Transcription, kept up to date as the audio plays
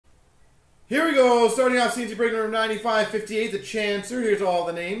Here we go. Starting off CNC break number 9558, the Chancer. Here's all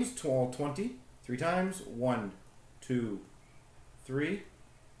the names. 12, 20. 3 times. 1, 2, 3.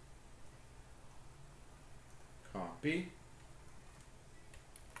 Copy.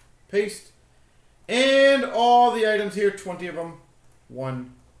 Paste. And all the items here, 20 of them.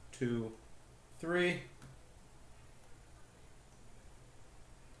 1, 2, 3.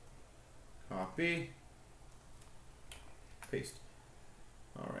 Copy. Paste.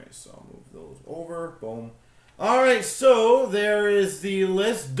 Alright, so I'll move those over. Boom. Alright, so there is the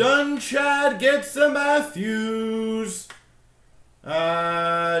list. Done, Chad gets the Matthews.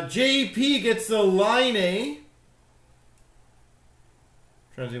 JP gets the Line A.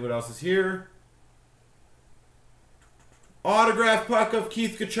 Trying to see what else is here. Autograph puck of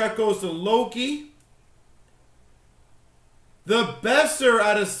Keith Tkachuk goes to Loki. The Besser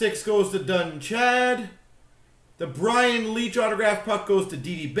out of 6 goes to Dun Chad. The Brian Leach autograph puck goes to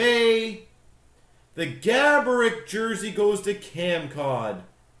Didi Bay. The Gaborik jersey goes to Cam Cod.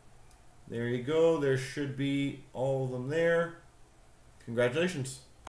 There you go. There should be all of them there. Congratulations.